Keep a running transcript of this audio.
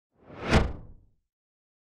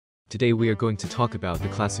Today we are going to talk about the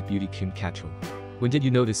classic beauty Kim Cattrall. When did you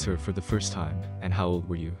notice her for the first time, and how old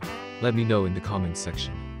were you? Let me know in the comments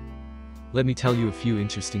section. Let me tell you a few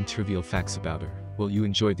interesting trivial facts about her. Will you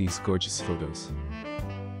enjoy these gorgeous photos?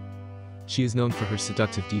 She is known for her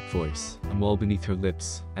seductive deep voice, a mole beneath her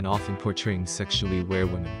lips, and often portraying sexually aware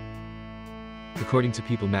women. According to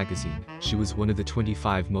People magazine, she was one of the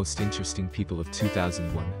 25 most interesting people of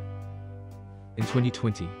 2001. In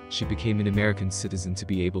 2020, she became an American citizen to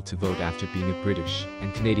be able to vote after being a British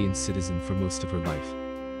and Canadian citizen for most of her life.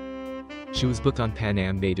 She was booked on Pan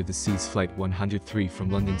Am Maid of the Seas Flight 103 from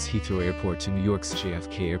London's Heathrow Airport to New York's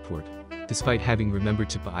JFK Airport. Despite having remembered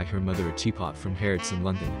to buy her mother a teapot from Harrods in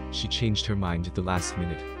London, she changed her mind at the last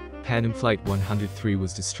minute. Pan Am Flight 103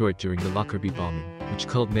 was destroyed during the Lockerbie bombing, which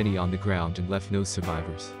killed many on the ground and left no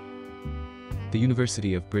survivors. The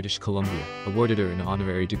University of British Columbia awarded her an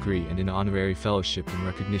honorary degree and an honorary fellowship in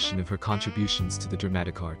recognition of her contributions to the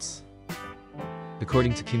dramatic arts.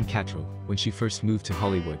 According to Kim Cattrall, when she first moved to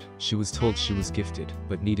Hollywood, she was told she was gifted,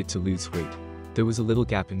 but needed to lose weight. There was a little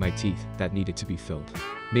gap in my teeth that needed to be filled.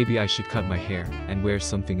 Maybe I should cut my hair and wear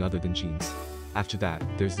something other than jeans. After that,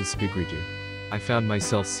 there's this big redo. I found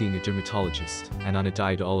myself seeing a dermatologist and on a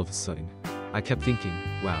diet all of a sudden. I kept thinking,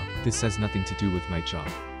 wow, this has nothing to do with my job.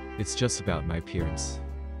 It's just about my appearance.